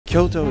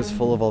Kyoto is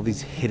full of all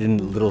these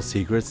hidden little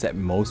secrets that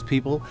most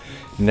people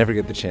never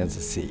get the chance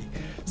to see.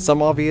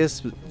 Some obvious,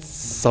 but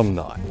some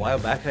not. A while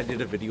back I did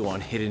a video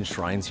on hidden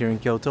shrines here in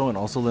Kyoto and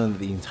also learned that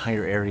the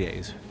entire area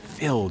is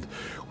filled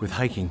with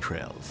hiking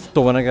trails. So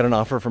when I got an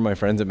offer from my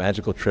friends at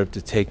Magical Trip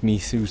to take me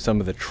through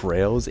some of the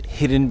trails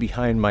hidden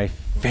behind my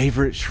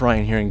favorite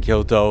shrine here in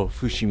Kyoto,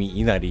 Fushimi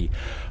Inari,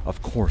 of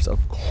course,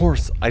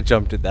 I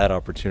jumped at that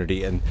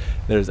opportunity. And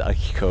there's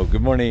Akiko.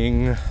 Good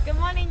morning. Good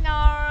morning,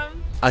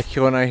 Norm.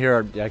 Akiko and I here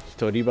are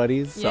yakitori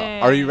buddies. So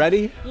Yeah. are you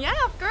ready? Yeah,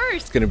 of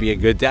course. It's gonna be a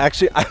good day.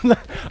 Actually,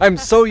 I'm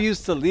so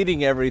used to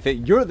leading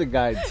everything. You're the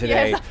guide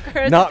today, Yes, of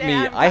course, not today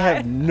me. I'm I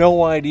have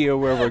no idea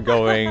where we're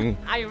going.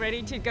 Are you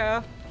ready to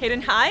go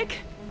hidden hike?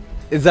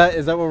 Is that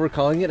what we're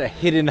calling it? A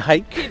hidden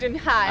hike? Hidden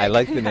hike. I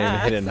like the name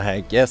Yes. hidden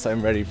hike. Yes,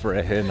 I'm ready for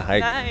a hidden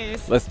hike.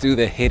 Nice. Let's do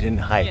the hidden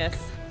hike. Yes.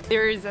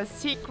 There is a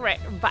secret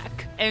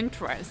back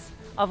entrance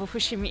of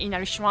Fushimi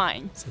Inari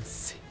Shrine.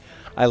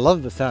 I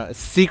love the sound.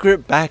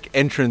 Secret back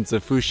entrance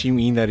of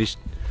Fushimi Inari.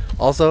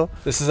 Also,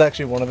 this is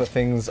actually one of the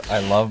things I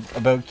love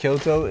about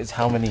Kyoto is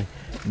how many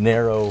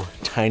narrow,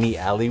 tiny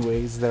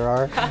alleyways there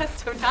are.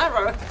 So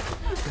narrow.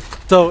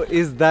 So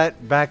is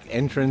that back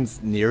entrance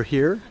near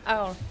here?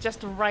 Oh,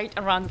 just right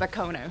around the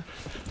corner.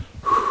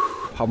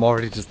 I'm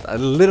already just a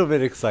little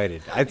bit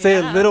excited. I'd say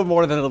a Yeah. little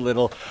more than a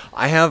little.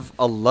 I have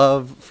a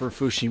love for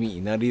Fushimi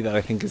Inari that I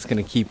think is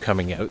going to keep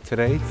coming out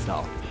today.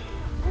 So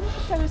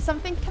Show you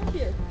something. Come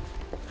here.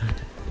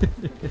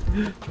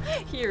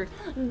 Here,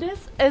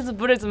 this is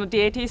Buddhism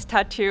deity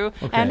statue,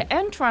 and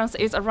entrance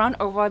is around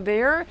over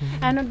there,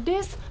 and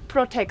this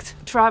protects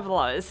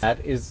travelers.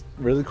 that is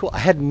really cool. I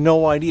had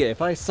no idea.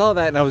 If I saw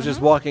that and I was just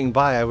walking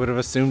by, I would have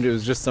assumed it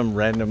was just some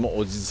random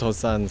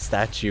Ojiso-san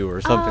statue or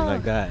something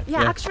like that.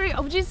 Yeah, actually,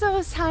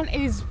 Ojiso-san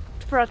is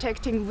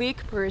protecting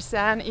weak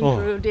person,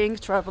 including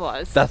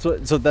travelers. That's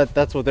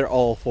what they're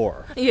all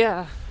for.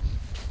 Yeah.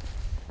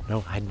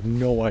 No, I had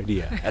no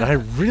idea. And I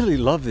really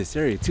love this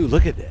area too.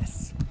 Look at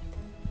this.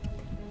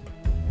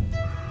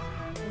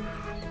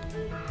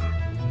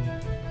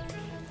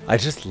 I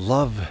just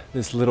love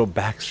this little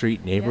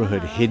backstreet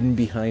neighborhood hidden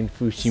behind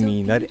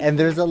Fushimi Inari. And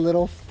there's a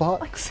little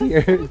fox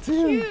here too.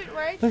 Cute,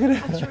 right? Look at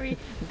it. Actually,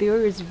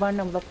 there is one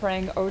of the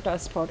praying altar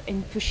spot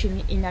in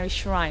Fushimi Inari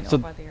Shrine So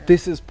over there.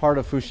 this is part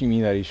of Fushimi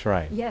Inari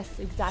Shrine. Yes,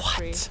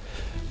 exactly. What?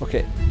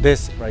 Okay,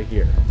 this right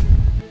here.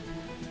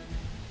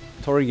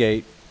 Torii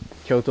Gate,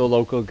 Kyoto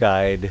local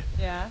guide.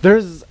 Yeah.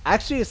 There's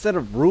actually a set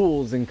of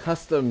rules and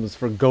customs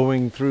for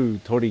going through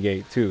Torii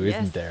Gate too,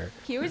 isn't there?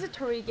 Here is a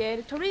Torii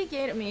Gate. Torii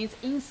Gate means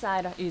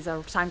inside is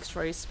a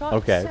sanctuary spot.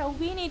 Okay. So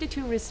we need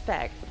to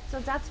respect. So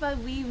that's why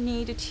we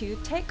need to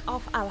take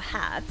off our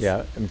hats.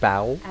 Yeah, and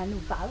bow.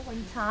 And bow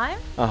one time.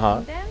 Uh-huh.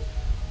 And then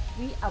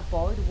we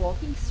avoid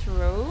walking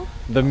through.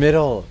 The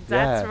middle.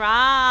 That's yeah.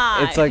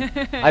 right. It's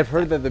like, I've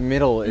heard that the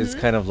middle is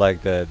kind of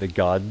like the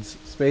god's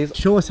space.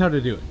 Show us how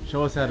to do it.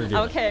 Show us how to do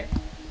Okay.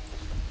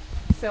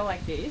 So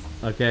like this.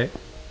 it. Okay.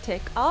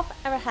 Take off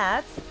our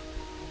hats.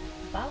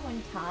 Bow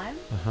one time.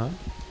 Uh-huh.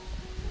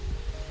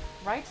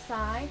 Right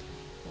side,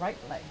 right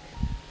leg.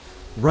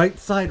 Right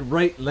side,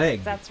 right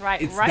leg. That's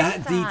right. It's right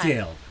that side.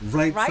 detailed.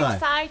 Right Right side.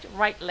 side,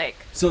 right leg.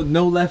 So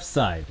no left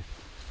side.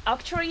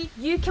 Actually,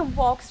 you can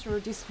walk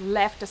through this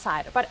left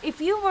side, but if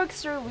you walk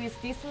through with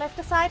this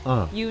left side,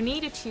 you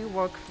need to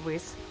work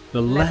with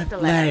The left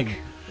leg.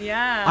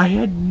 Yeah. I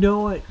had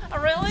no idea. Oh,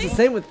 really? It's the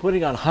same with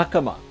putting on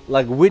hakama.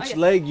 Like which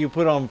leg you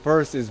put on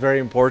first is very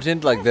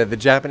important. Like the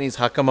Japanese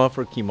hakama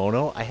for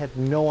kimono. I had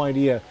no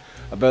idea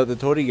about the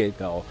Torii Gate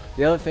though.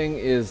 The other thing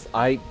is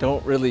I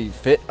don't really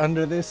fit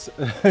under this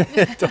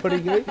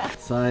Torii Gate.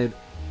 Side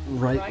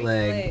right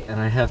leg, and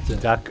I have to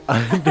duck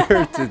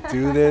under to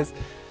do this.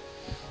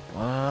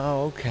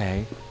 Wow,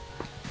 okay.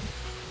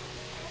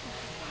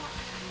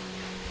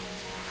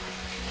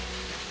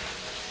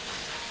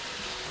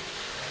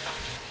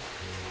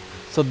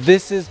 So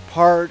this is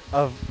part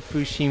of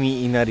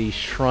Fushimi Inari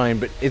Shrine,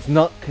 but it's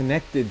not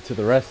connected to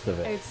the rest of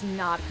it. It's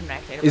not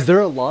connected. Is there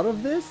a lot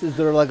of this? Is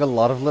there like a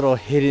lot of little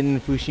hidden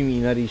Fushimi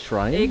Inari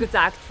shrines?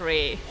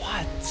 Exactly.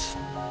 What?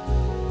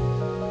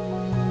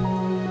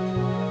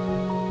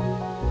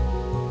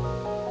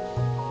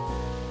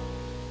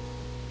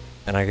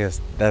 And I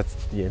guess that's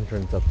the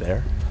entrance up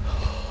there.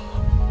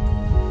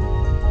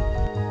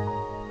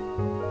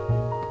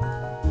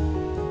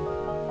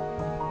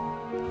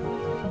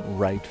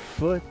 Right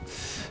foot.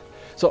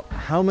 So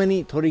how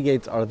many Torii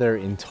Gates are there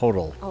in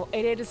total? Oh,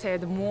 it is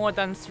said more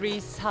than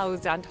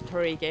 3,000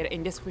 Torii Gate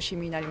in this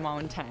Fushimi Inari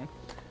mountain.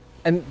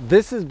 And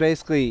this is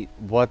basically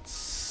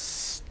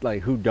what's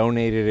like who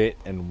donated it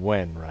and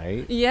when,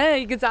 right? Yeah,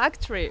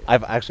 exactly.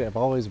 I've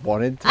always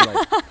wanted to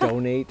like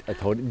donate a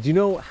Torii. Do you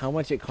know how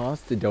much it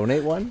costs to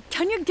donate one?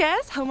 Can you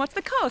guess how much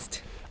the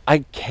cost? I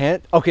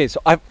can't. Okay,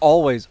 so I've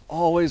always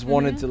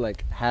wanted to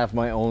like have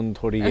my own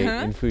Torii Gate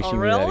in Fushimi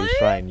Inari really?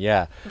 Shrine.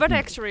 Yeah. But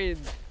actually,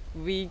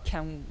 we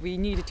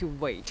need to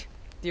wait.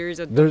 There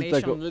is a There's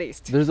donation like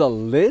list. There's a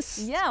list?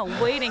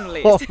 Yeah, waiting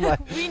list. Oh my-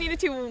 We need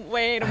to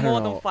wait I don't more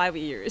know. than 5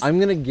 years. I'm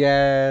gonna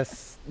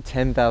guess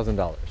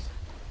 $10,000.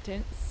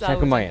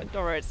 100万円.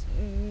 $10,000.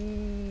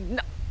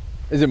 No.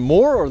 Is it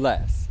more or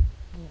less?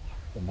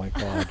 Oh my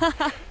god.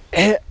 じ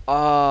ゃ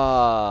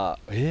あ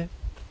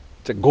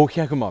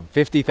500万,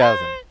 50,000.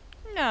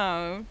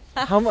 No.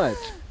 How much?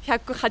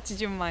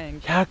 180万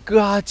円.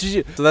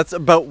 180. So that's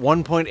about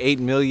 1.8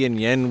 million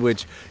yen,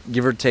 which,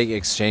 give or take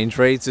exchange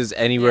rates, is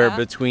anywhere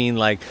between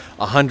like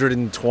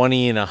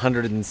 120 and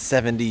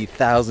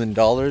 170,000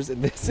 dollars.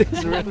 And this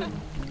is really.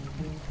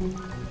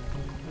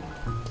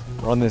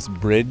 We're on this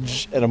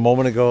bridge, and a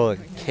moment ago, like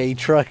a K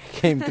truck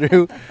came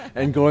through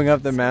and going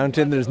up the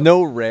mountain. There's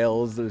no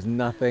rails, there's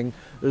nothing.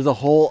 There's a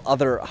whole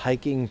other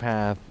hiking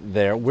path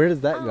there. Where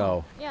does that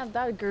go? Yeah,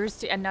 that goes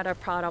to another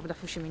part of the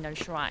Fushimi Inari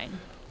Shrine.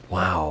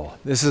 Wow,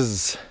 this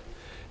is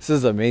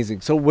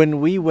amazing. So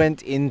when we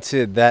went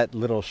into that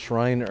little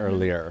shrine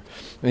earlier,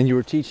 and you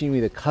were teaching me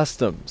the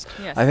customs,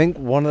 Yes. I think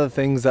one of the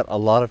things that a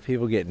lot of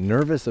people get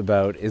nervous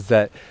about is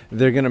that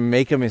they're going to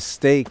make a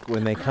mistake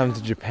when they come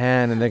to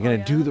Japan, and they're going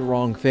to do the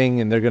wrong thing,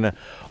 and they're going to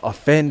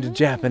offend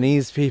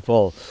Japanese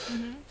people.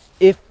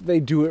 If they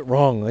do it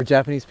wrong, are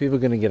Japanese people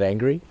going to get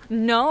angry?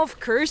 No,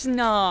 of course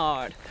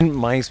not. In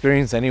my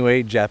experience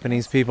anyway,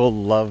 Japanese people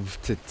love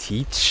to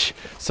teach,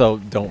 so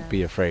don't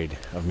be afraid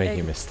of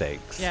making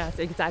mistakes. Yes,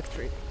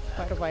 exactly.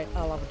 By the way,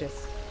 I love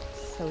this.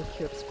 So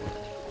cute spot.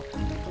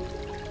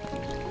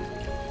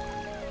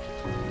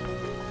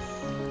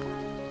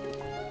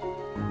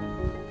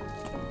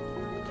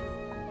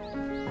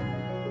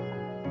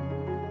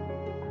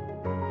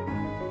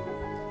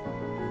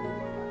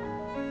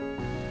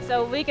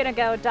 So we're gonna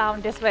go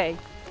down this way.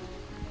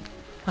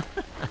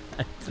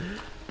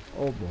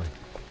 Oh boy.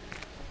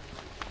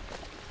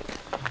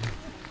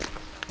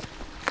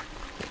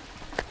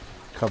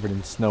 Covered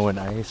in snow and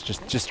ice.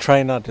 Just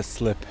try not to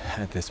slip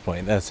at this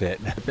point. That's it.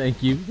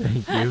 Thank you.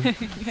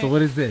 So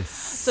what is this?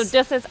 So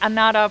this is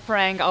another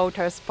praying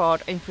altar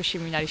spot in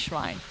Fushimi Inari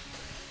Shrine.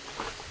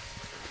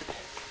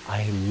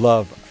 I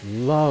love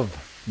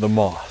the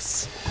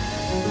moss.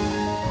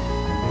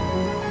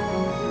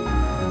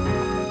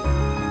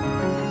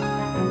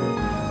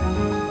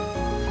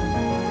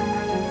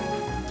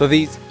 So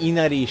these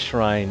Inari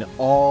shrine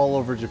all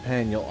over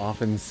Japan, you'll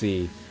often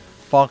see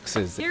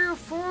foxes. There are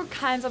 4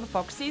 kinds of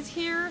foxes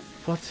here.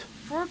 What?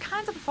 4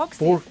 kinds of foxes.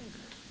 4?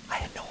 I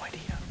had no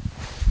idea.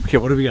 Okay,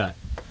 what do we got?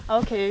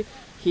 Okay,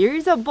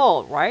 here's a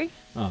bull, right?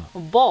 Oh.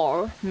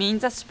 Bull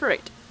means a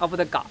spirit of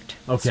the god.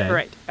 Okay.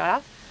 Spirit.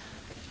 Yeah.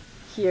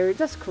 Here's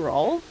a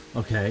scroll.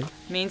 Okay.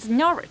 Means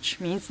knowledge,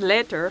 means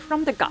letter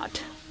from the god.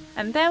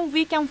 And then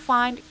we can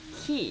find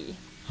key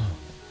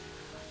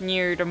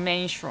near the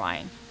main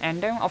shrine.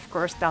 And then of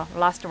course the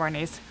last one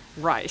is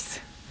rice.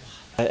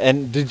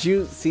 And did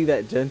you see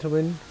that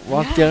gentleman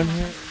walk down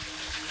here?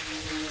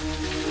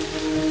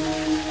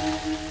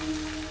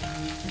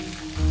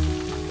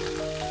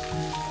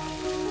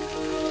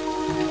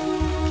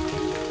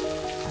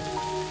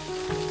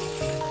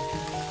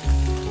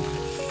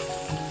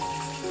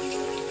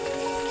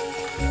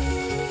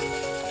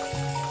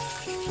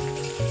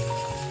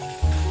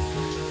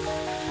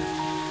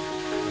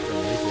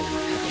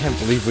 I can't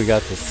believe we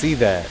got to see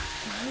that.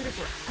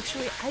 Beautiful.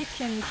 Actually, I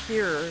can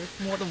hear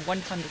more than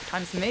 100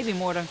 times, maybe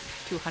more than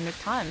 200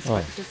 times. Oh.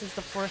 But this is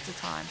the first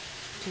time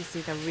to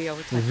see the real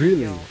Takio.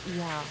 Really?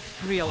 Yeah,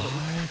 real.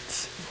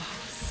 What? Wow,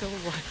 so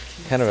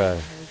lucky. Kind of so a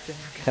amazing.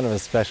 kind of a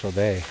special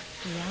day.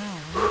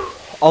 Yeah.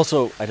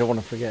 Also, I don't want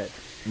to forget,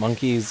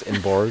 monkeys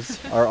and boars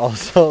are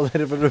also a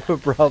little bit of a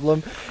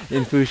problem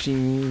in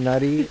Fushimi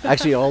Inari.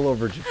 Actually, all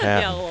over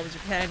Japan. Yeah, all of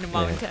Japan, the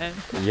mountain.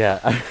 Yeah.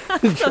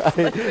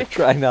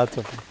 Try not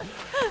to.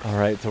 All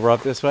right, so we're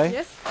up this way?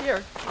 Yes,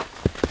 here.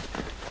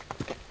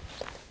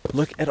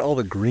 Look at all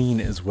the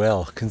green as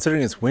well.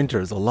 Considering it's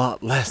winter, it's a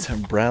lot less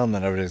brown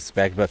than I would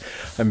expect, but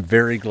I'm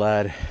very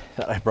glad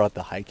that I brought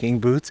the hiking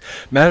boots.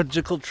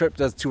 Magical Trip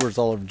does tours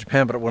all over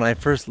Japan, but when I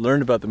first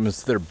learned about them, it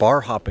was their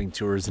bar hopping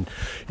tours, and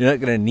you're not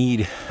gonna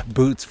need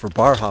boots for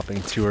bar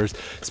hopping tours.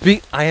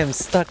 I am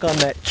stuck on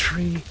that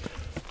tree.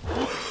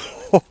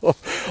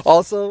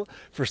 Also,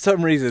 for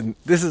some reason,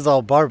 this is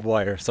all barbed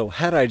wire, so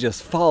had I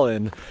just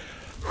fallen,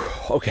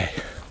 okay,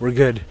 we're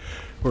good.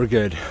 We're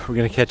good. We're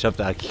gonna catch up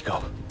to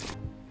Akiko.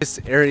 This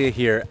area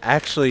here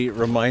actually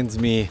reminds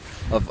me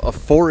of a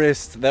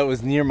forest that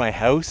was near my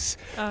house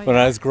when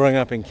I was growing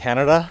up in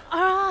Canada.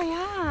 Oh,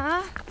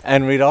 yeah.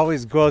 And we'd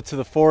always go out to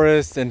the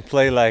forest and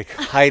play like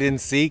hide and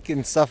seek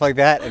and stuff like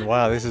that. And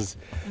wow, this is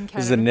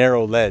a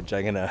narrow ledge.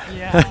 I'm gonna.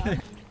 Yeah. There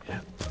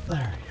we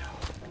go.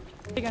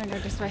 We're gonna go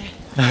this way.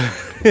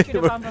 To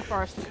the bamboo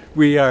forest.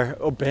 We are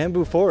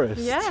bamboo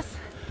forest. Yes.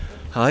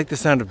 I like the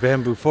sound of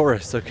bamboo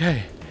forest.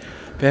 Okay,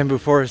 bamboo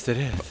forest it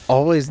is.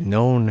 Always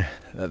known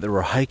that there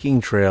were hiking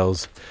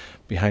trails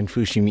behind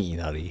Fushimi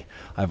Inari.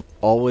 I've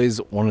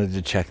always wanted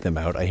to check them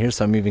out. I hear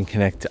some even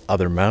connect to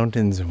other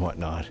mountains and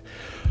whatnot.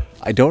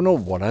 I don't know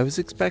what I was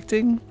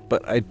expecting,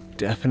 but I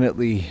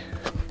definitely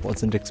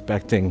wasn't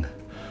expecting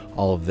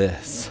all of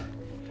this.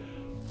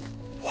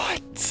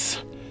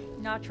 What?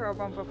 Natural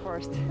bamboo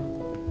forest.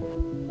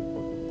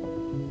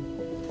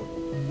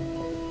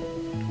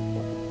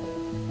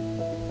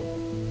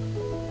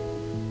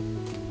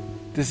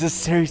 This is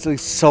seriously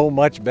so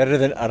much better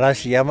than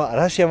Arashiyama.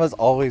 Arashiyama is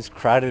always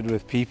crowded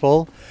with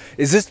people.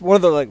 Is this one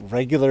of the like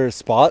regular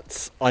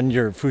spots on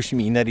your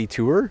Fushimi Inari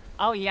tour?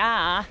 Oh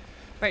yeah.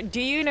 But do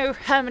you know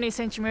how many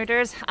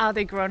centimeters are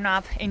they grown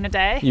up in a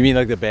day? You mean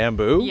like the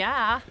bamboo?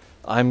 Yeah.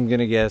 I'm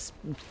gonna guess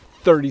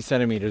 30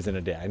 centimeters in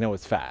a day. I know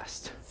it's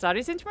fast.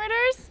 30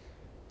 centimeters?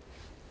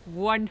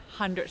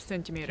 100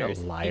 centimeters.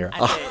 You're a liar.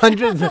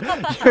 In a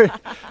day.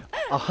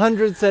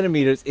 100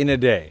 centimeters in a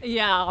day.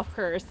 Yeah, of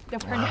course. The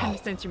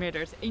 100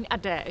 centimeters in a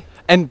day.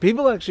 And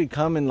people actually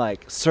come and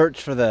like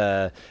search for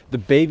the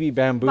baby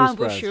bamboo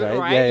sprouts, shoot, right?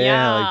 right?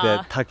 Yeah,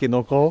 like the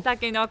takenoko.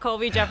 Takenoko,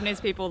 we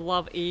Japanese people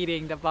love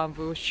eating the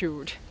bamboo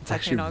shoot. It's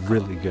actually Takenoko.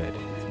 really good.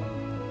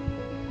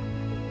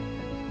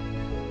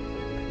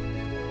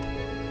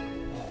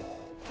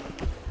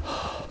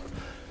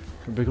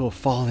 A big old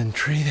fallen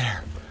tree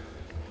there.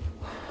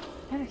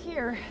 And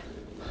here,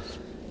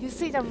 you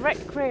see the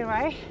red clay,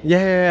 right?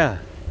 Yeah.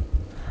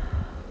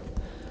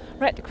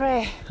 Red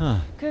clay. Huh.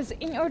 Because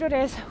in older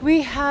days,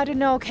 we had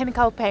no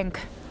chemical paint.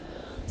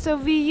 So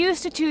we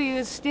used to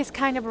use this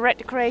kind of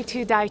red clay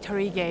to dye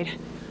torigate.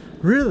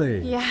 Really?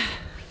 Yeah,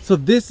 So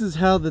this is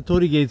how the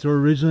torii gates were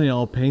originally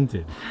all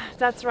painted.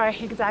 that's right,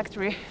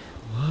 exactly.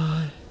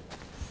 What?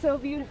 So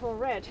beautiful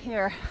red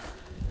here.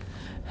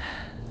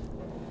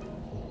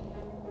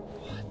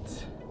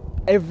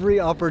 Every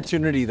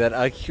opportunity that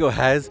Akiko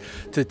has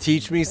to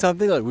teach me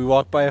something, like we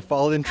walk by a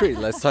fallen tree,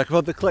 let's talk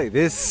about the clay.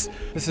 This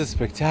is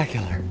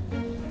spectacular.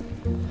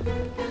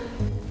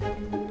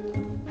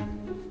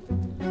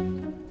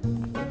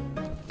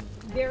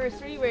 There are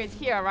 3 ways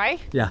here, right?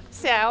 Yeah.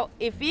 So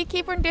if we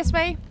keep on this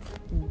way,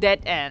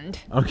 dead end.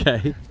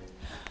 Okay.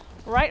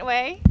 Right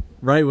way,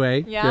 Right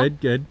way. Yeah.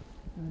 Good.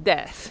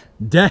 death.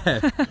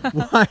 Death.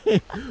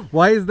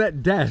 Why is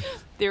that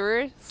death?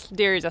 There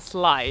is a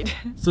slide.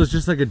 So it's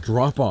just like a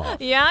drop off.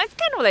 Yeah, it's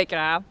kind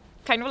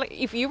of like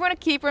if you want to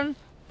keep on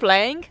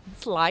playing,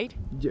 slide.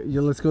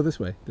 Yeah, let's go this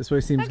way. This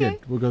way seems Okay.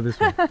 good. We'll go this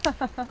way.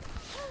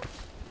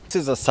 This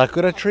is a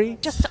sakura tree?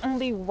 Just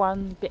only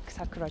one big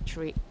sakura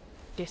tree.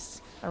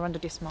 Around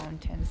this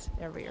mountains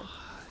area.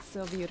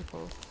 So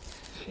beautiful.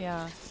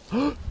 Yeah.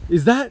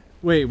 Is that?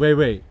 Wait.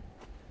 Yes.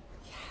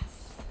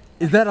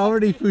 Is that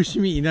already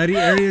Fushimi Inari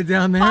area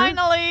down there?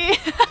 Finally!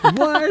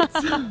 What?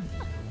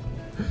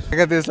 I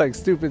got this like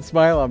stupid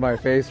smile on my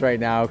face right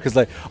now because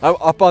like I'm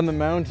up on the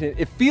mountain.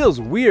 It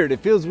feels weird. It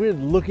feels weird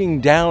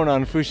looking down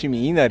on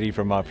Fushimi Inari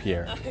from up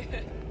here.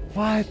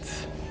 What?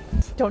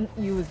 Don't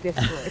use this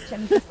bridge.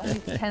 And it's only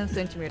 10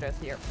 centimeters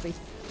here, please.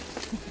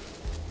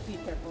 Be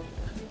careful.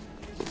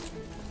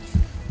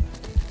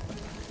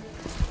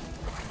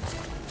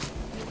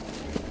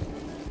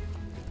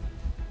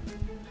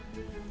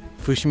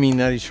 Fushimi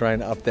Inari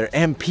Shrine up there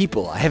and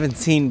people. I haven't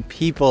seen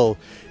people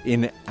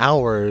in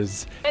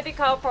hours.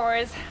 Medical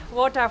pores,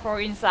 waterfall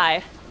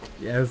inside.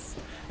 Yes.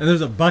 And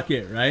there's a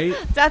bucket, right?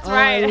 That's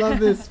right. I love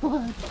this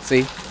spot.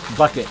 See?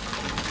 Bucket.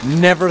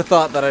 Never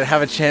thought that I'd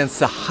have a chance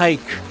to hike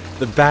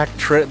the back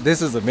trip.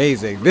 This is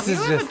amazing. This is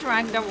You ever just...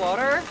 drank the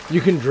water?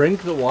 You can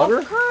drink the water?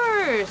 Of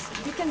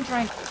course! You can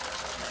drink.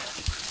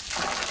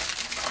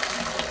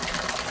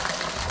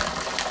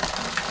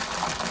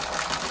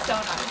 So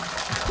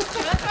nice.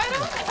 Can I try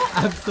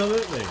that?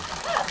 Absolutely.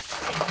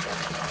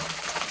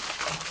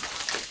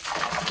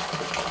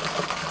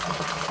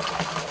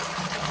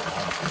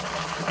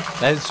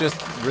 That is just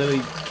really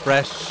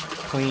fresh,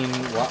 clean.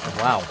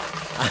 Wow.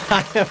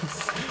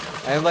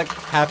 I am like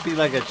happy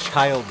like a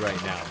child right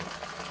now.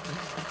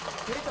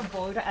 Here's a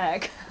boiled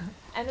egg.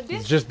 And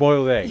this It's just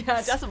boiled eggs.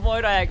 yeah, just a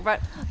boiled egg. But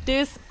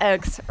these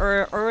eggs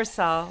are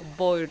also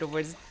boiled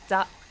with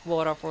that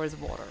waterfall's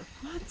water.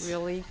 What?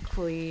 Really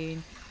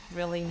clean,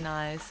 really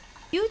nice.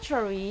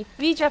 Usually,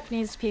 we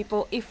Japanese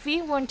people, if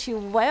we want to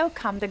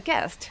welcome the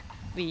guest,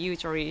 we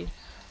usually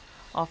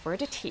offer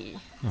the tea.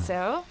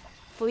 So,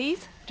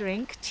 please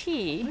drink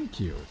tea. Thank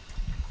you.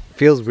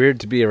 Feels weird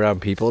to be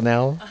around people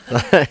now.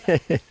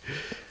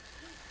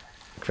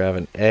 Grab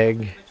an egg.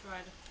 Have you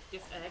tried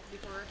this egg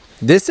before?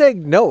 This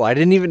egg? No, I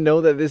didn't even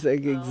know that this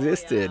egg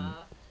existed. yeah.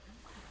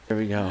 There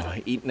we go.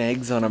 Eating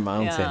eggs on a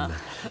mountain. Yeah.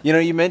 You know,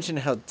 you mentioned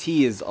how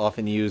tea is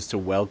often used to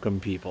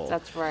welcome people.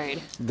 That's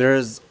right.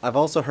 I've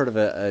also heard of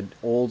an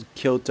old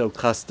Kyoto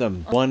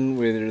custom, one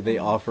where they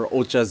offer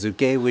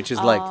ochazuke, which is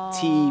like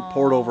tea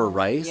poured over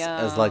rice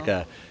as like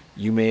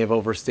you may have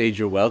overstayed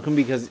your welcome,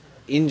 because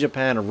in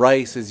Japan,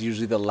 rice is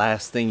usually the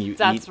last thing you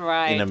That's eat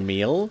right. in a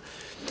meal.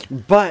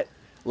 But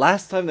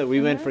last time that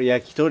we went for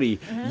yakitori,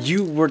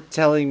 you were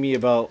telling me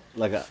about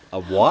like a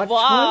watch.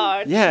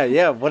 Watch. One?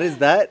 Yeah. What is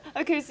that?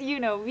 Okay,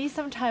 so we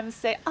sometimes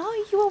say,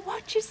 "Oh, your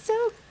watch is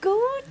so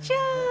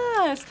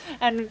gorgeous,"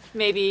 and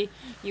maybe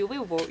you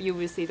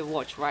will see the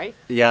watch, right?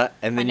 Yeah,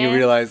 and then And you then-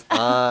 realize,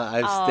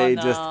 I've Oh, stayed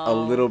just a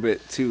no. little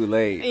bit too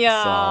late.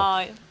 Yeah.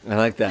 So I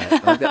like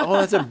that. Oh,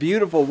 that's a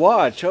beautiful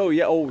watch. Oh,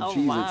 yeah. Oh, Oh,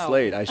 geez, wow. it's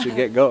late. I should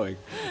get going.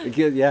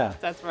 Yeah.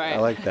 That's right. I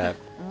like that.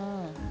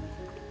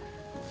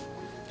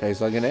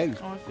 Tastes like an egg.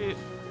 Oh,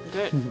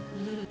 good.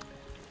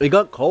 It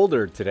got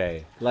colder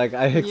today. Like,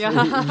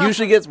 Yeah. it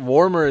usually gets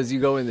warmer as you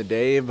go in the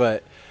day,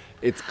 but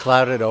It's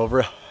clouded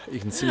over. You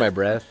can see my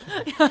breath.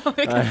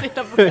 We can see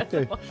the breath.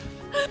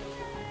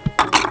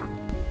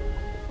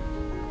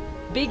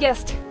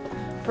 Biggest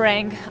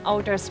prank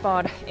outdoor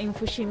spot in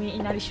Fushimi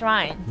Inari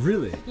Shrine.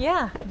 Really?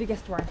 Yeah,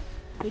 biggest one.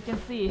 You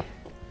can see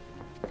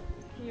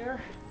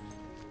here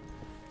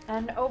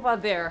and over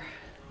there.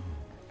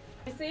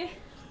 You see?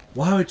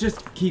 Wow, it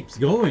just keeps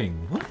going.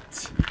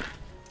 What?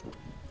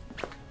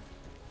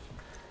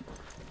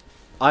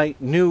 I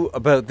knew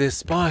about this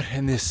spot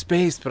and this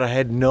space, but I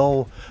had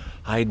no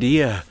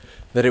idea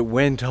that it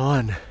went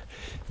on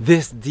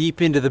this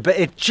deep into the bay.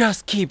 It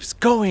just keeps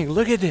going.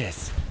 Look at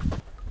this.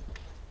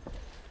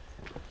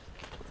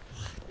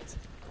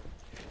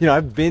 You know,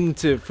 I've been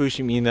to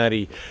Fushimi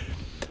Inari,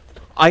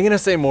 I'm gonna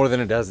say more than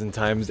a dozen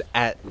times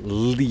at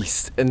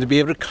least. And to be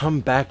able to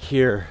come back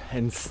here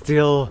and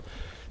still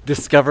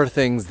discover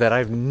things that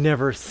I've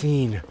never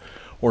seen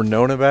or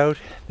known about,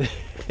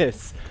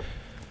 this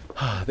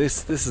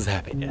is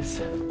happiness.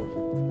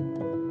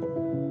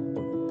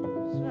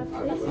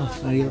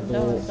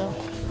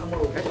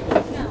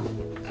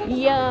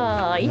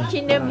 Yeah,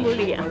 1年ぶ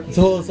りや。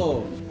そう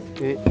そ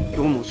う。今日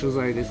も取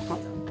材ですか?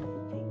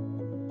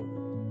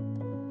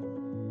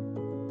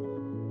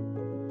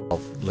 I'll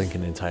link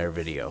an entire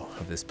video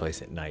of this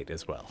place at night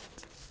as well.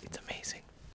 It's amazing.